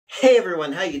Hey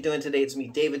everyone, how you doing today? It's me,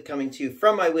 David, coming to you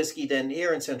from my whiskey den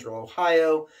here in Central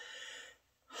Ohio.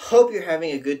 Hope you're having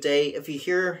a good day. If you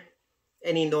hear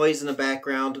any noise in the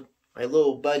background, my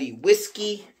little buddy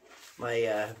Whiskey,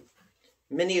 my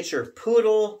miniature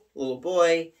poodle, little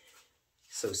boy,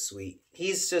 so sweet.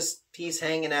 He's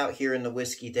hanging out here in the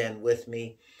whiskey den with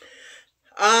me.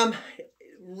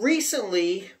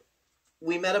 Recently,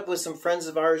 we met up with some friends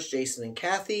of ours, Jason and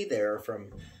Kathy. They're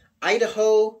from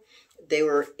Idaho. They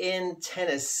were in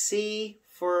Tennessee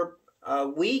for a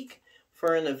week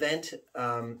for an event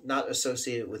not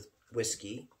associated with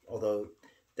whiskey, although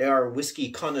they are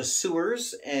whiskey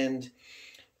connoisseurs and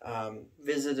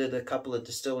visited a couple of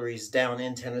distilleries down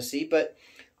in Tennessee. But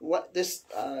the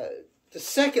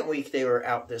second week they were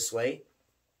out this way,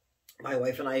 my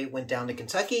wife and I went down to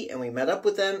Kentucky and we met up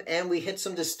with them and we hit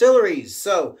some distilleries.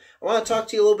 So I want to talk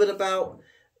to you a little bit about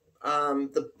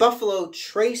the Buffalo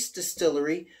Trace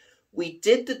Distillery. We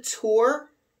did the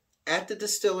tour at the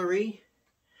distillery,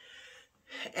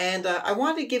 and I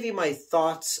wanted to give you my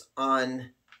thoughts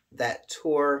on that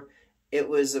tour. It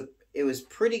was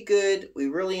pretty good. We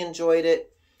really enjoyed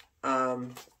it.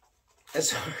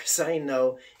 As far as I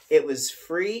know, it was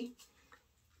free.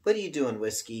 What are you doing,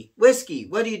 Whiskey? Whiskey,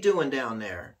 what are you doing down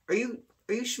there? Are you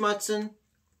schmutzing?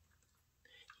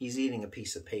 He's eating a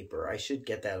piece of paper. I should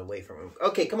get that away from him.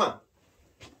 Okay, come on.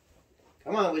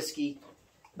 Come on, Whiskey.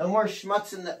 No more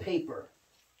schmutzing that paper.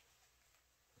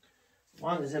 I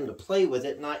wanted him to play with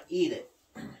it, not eat it.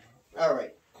 All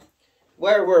right.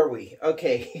 Where were we?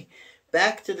 Okay.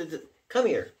 Back to the... Come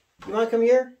here. You want to come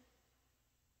here?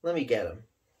 Let me get him.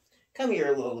 Come here,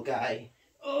 little guy.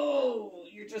 Oh,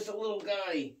 you're just a little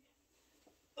guy.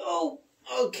 Oh,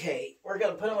 okay. We're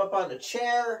going to put him up on the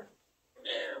chair.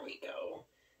 There we go.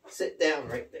 Sit down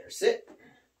right there. Sit.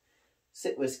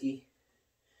 Sit, Whiskey.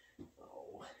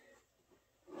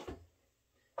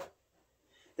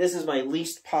 This is my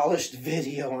least polished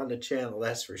video on the channel,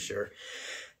 that's for sure.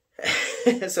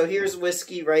 So here's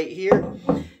Whiskey right here.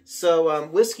 So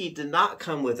Whiskey did not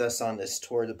come with us on this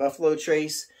tour, the Buffalo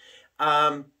Trace.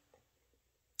 Anyway,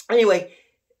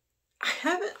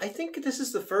 I think this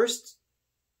is the first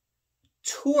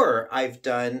tour I've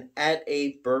done at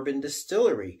a bourbon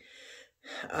distillery.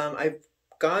 I've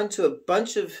gone to a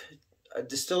bunch of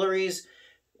distilleries,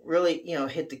 really,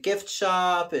 hit the gift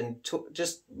shop and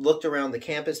just looked around the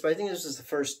campus. But I think this was the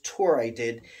first tour I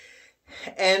did.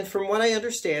 And from what I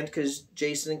understand, because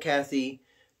Jason and Kathy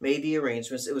made the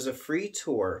arrangements, it was a free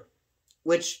tour,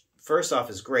 which first off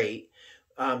is great.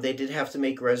 They did have to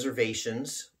make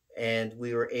reservations, and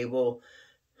we were able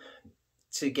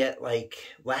to get like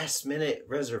last minute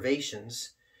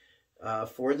reservations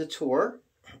for the tour.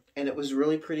 And it was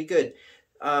really pretty good.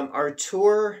 Our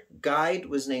tour guide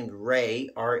was named Ray,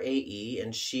 R-A-E,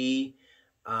 and she,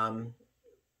 I'm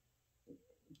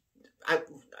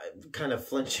kind of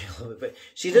flinching a little bit, but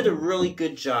she did a really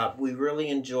good job. We really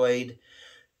enjoyed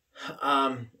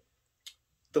the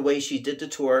way she did the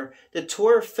tour. The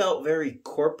tour felt very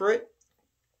corporate,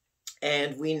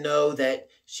 and we know that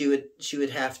she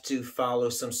would have to follow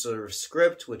some sort of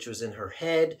script, which was in her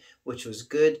head, which was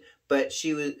good, but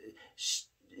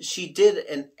she did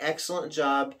an excellent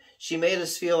job. She made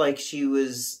us feel like she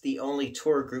was the only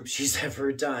tour group she's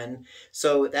ever done.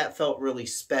 So that felt really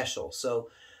special. So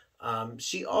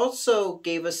she also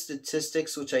gave us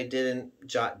statistics, which I didn't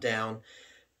jot down,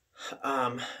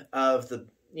 of the,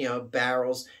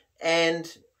 barrels.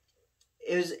 And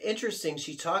it was interesting.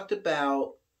 She talked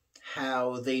about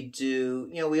how they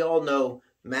do, we all know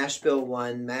mash bill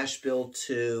 1, mash bill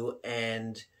 2,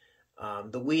 and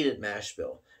the wheated mash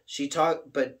bill. She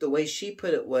talked, but the way she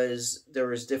put it was there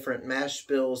was different mash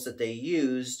bills that they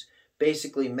used,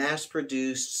 basically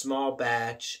mass-produced, small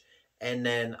batch, and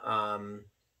then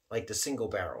like the single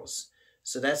barrels.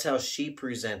 So that's how she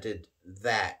presented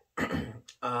that.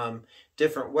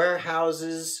 Different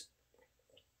warehouses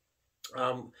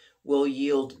will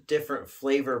yield different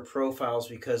flavor profiles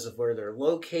because of where they're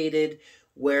located,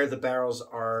 where the barrels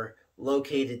are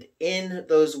located in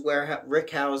those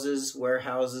warehouses,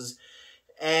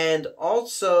 and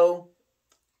also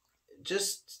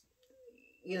just,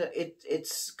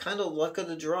 it's kind of luck of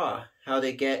the draw how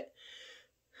they get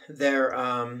their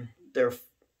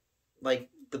like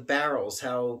the barrels,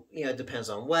 how, it depends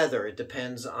on weather. It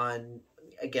depends on,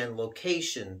 again,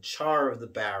 location, char of the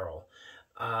barrel,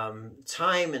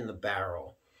 time in the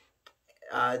barrel.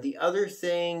 The other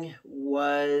thing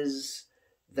was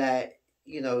that,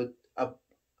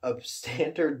 a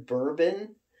standard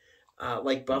bourbon,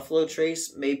 like Buffalo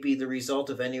Trace, may be the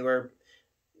result of anywhere,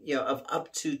 of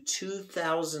up to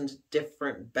 2,000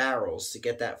 different barrels to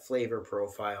get that flavor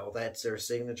profile. That's their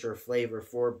signature flavor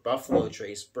for Buffalo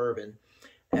Trace bourbon,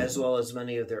 as well as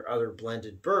many of their other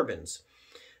blended bourbons.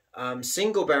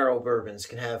 Single barrel bourbons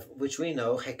can have, which we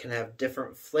know can have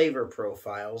different flavor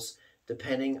profiles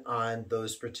depending on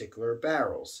those particular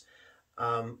barrels.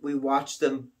 We watched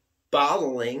them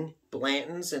bottling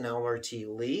Blanton's and Elmer T.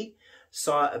 Lee,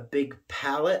 saw a big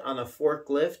pallet on a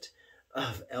forklift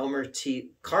of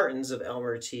cartons of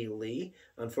Elmer T. Lee.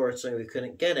 Unfortunately, we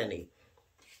couldn't get any.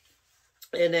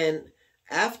 And then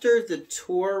after the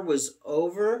tour was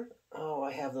over, oh,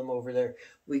 I have them over there.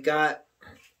 We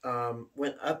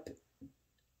went up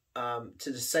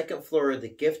to the second floor of the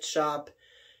gift shop,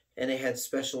 and they had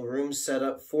special rooms set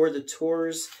up for the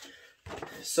tours.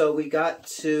 So we got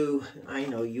to, I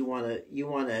know you wanna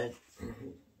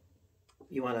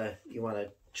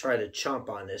try to chomp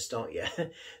on this, don't you?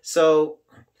 So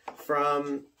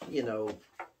from,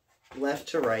 left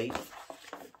to right,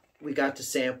 we got to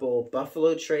sample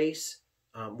Buffalo Trace,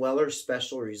 Weller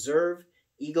Special Reserve,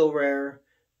 Eagle Rare,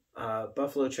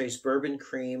 Buffalo Trace Bourbon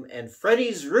Cream, and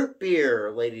Freddy's Root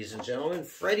Beer, ladies and gentlemen,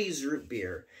 Freddy's Root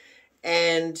Beer.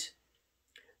 And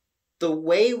the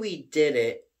way we did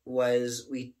it was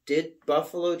we did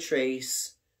Buffalo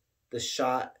Trace, the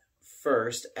shot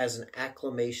first, as an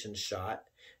acclimation shot.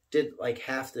 Did like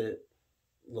half the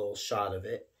little shot of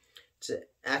it to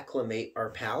acclimate our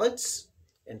palates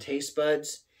and taste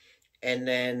buds, and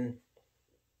then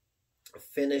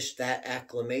finished that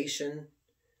acclimation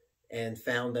and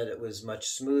found that it was much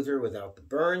smoother without the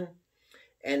burn.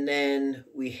 And then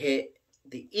we hit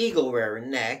the Eagle Rare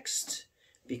next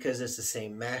because it's the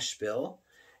same mash bill.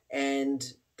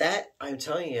 And that, I'm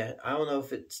telling you, I don't know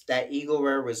if it's that Eagle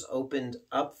Rare was opened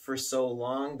up for so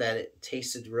long that it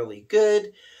tasted really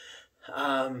good.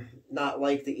 Not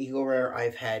like the Eagle Rare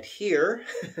I've had here.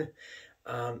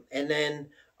 And then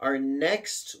our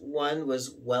next one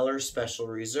was Weller Special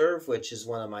Reserve, which is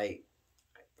one of my,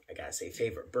 I gotta say,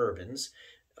 favorite bourbons.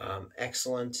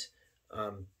 Excellent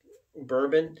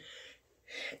bourbon.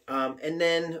 And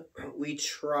then we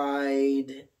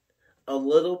tried a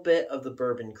little bit of the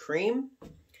bourbon cream,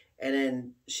 and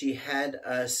then she had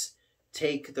us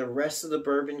take the rest of the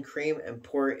bourbon cream and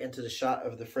pour it into the shot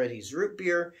of the Freddy's Root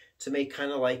Beer to make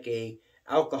kind of like a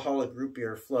alcoholic root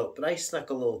beer float. But I snuck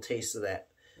a little taste of that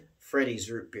Freddy's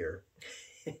Root Beer.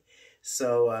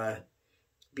 So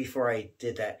before I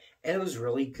did that, and it was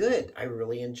really good. I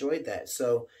really enjoyed that.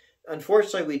 So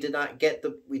unfortunately, we did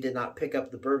not pick up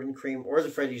the bourbon cream or the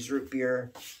Freddy's Root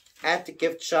Beer at the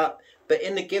gift shop. But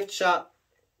in the gift shop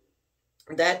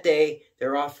that day,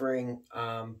 they're offering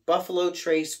Buffalo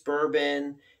Trace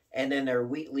bourbon, and then their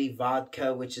Wheatley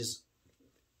vodka, which is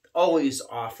always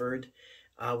offered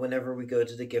whenever we go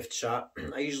to the gift shop.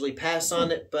 I usually pass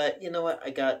on it, but you know what? I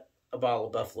got a bottle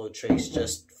of Buffalo Trace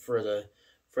just for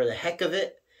the heck of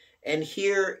it. And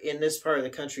here in this part of the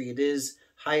country, it is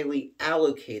highly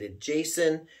allocated.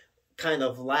 Jason kind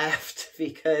of laughed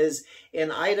because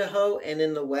in Idaho and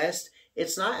in the West,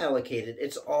 it's not allocated.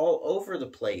 It's all over the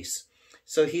place.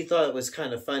 So he thought it was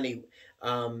kind of funny.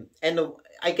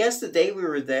 I guess the day we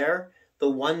were there, the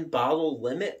 1 bottle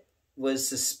limit was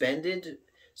suspended.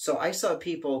 So I saw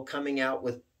people coming out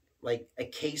with like a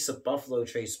case of Buffalo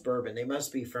Trace bourbon. They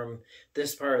must be from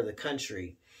this part of the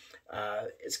country.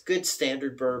 It's good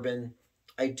standard bourbon.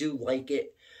 I do like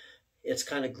it. It's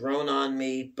kind of grown on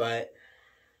me, but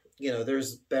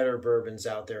there's better bourbons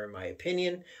out there in my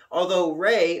opinion. Although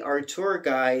Ray, our tour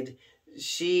guide,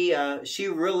 she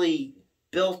really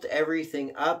built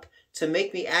everything up to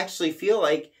make me actually feel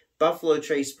like Buffalo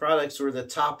Trace products were the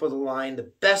top of the line,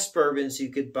 the best bourbons you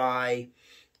could buy.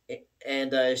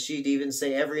 And she'd even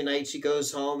say every night she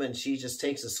goes home and she just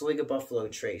takes a swig of Buffalo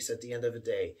Trace at the end of the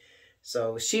day.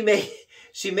 So she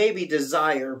maybe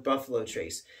desire Buffalo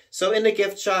Trace. So in the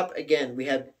gift shop, again, we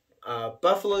had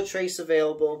Buffalo Trace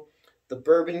available, the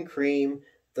bourbon cream,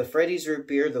 the Freddy's Root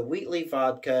Beer, the Wheatley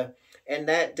vodka, and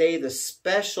that day the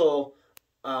special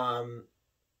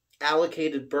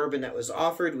allocated bourbon that was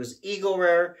offered was Eagle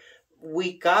Rare.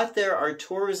 We got there, our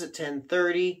tour was at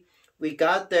 10:30. We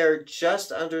got there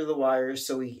just under the wire,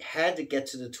 so we had to get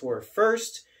to the tour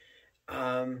first.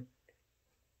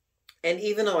 And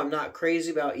even though I'm not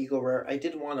crazy about Eagle Rare, I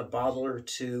did want a bottle or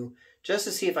two just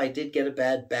to see if I did get a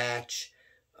bad batch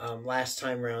last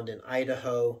time around in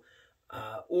Idaho,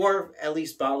 or at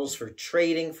least bottles for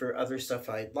trading for other stuff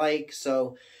I'd like.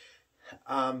 So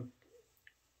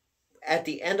at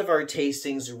the end of our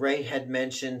tastings, Ray had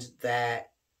mentioned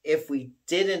that if we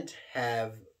didn't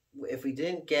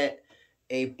get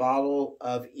a bottle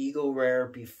of Eagle Rare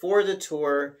before the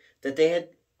tour, that they had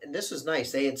and this was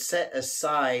nice, they had set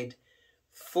aside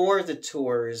for the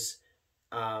tours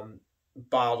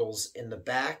bottles in the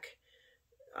back,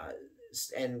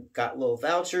 and got little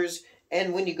vouchers.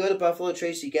 And when you go to Buffalo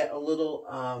Trace, you get a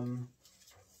little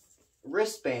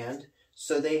wristband.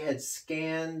 So they had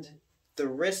scanned the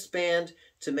wristband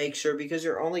to make sure, because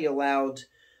you're only allowed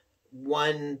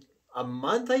one a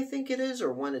month, I think it is,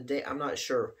 or one a day. I'm not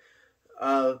sure.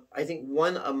 I think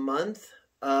one a month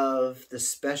of the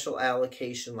special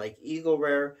allocation, like Eagle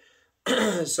Rare.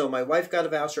 So my wife got a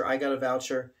voucher, I got a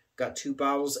voucher, got 2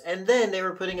 bottles, and then they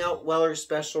were putting out Weller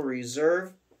Special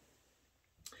Reserve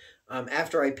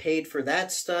after I paid for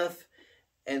that stuff,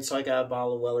 and so I got a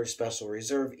bottle of Weller Special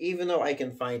Reserve. Even though I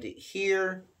can find it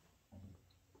here,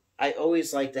 I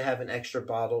always like to have an extra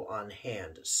bottle on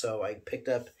hand, so I picked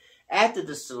up at the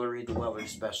distillery the Weller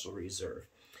Special Reserve.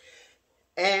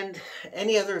 And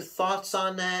any other thoughts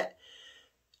on that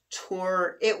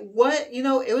tour? It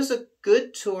was a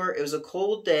good tour. It was a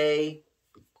cold day,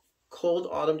 cold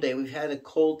autumn day. We've had a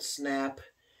cold snap,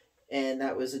 and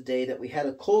that was a day that we had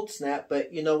a cold snap.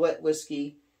 But you know what,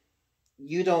 whiskey,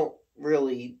 you don't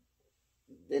really,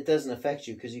 it doesn't affect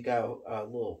you because you got a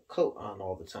little coat on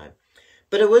all the time.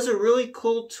 But it was a really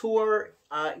cool tour.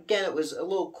 Again, it was a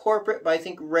little corporate, but I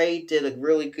think Ray did a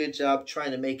really good job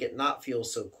trying to make it not feel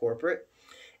so corporate.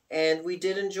 And we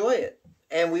did enjoy it.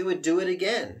 And we would do it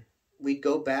again. We'd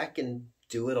go back and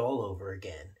do it all over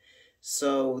again.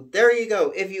 So there you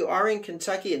go. If you are in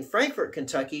Kentucky, in Frankfort,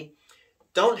 Kentucky,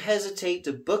 don't hesitate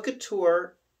to book a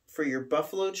tour for your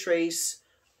Buffalo Trace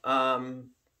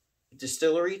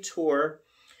distillery tour.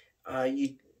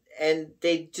 And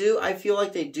they do, I feel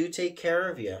like they do take care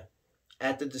of you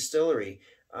at the distillery.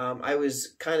 I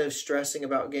was kind of stressing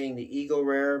about getting the Eagle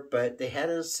Rare, but they had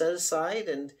it set aside,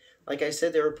 and like I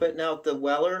said, they were putting out the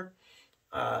Weller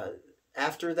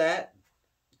after that.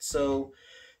 So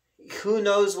who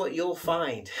knows what you'll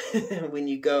find when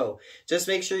you go. Just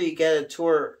make sure you get a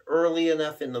tour early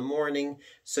enough in the morning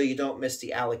so you don't miss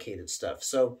the allocated stuff.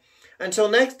 So until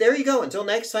next, there you go. Until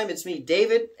next time, it's me,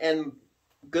 David, and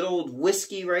good old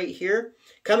whiskey right here,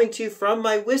 coming to you from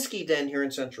my whiskey den here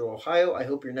in Central Ohio. I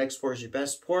hope your next pour is your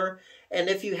best pour. And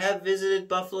if you have visited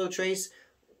Buffalo Trace,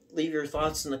 leave your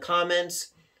thoughts in the comments.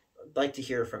 I'd like to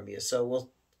hear from you. So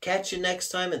we'll catch you next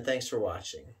time, and thanks for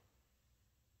watching.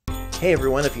 Hey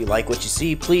everyone, if you like what you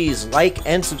see, please like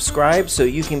and subscribe so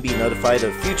you can be notified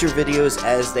of future videos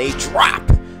as they drop.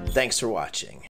 Thanks for watching.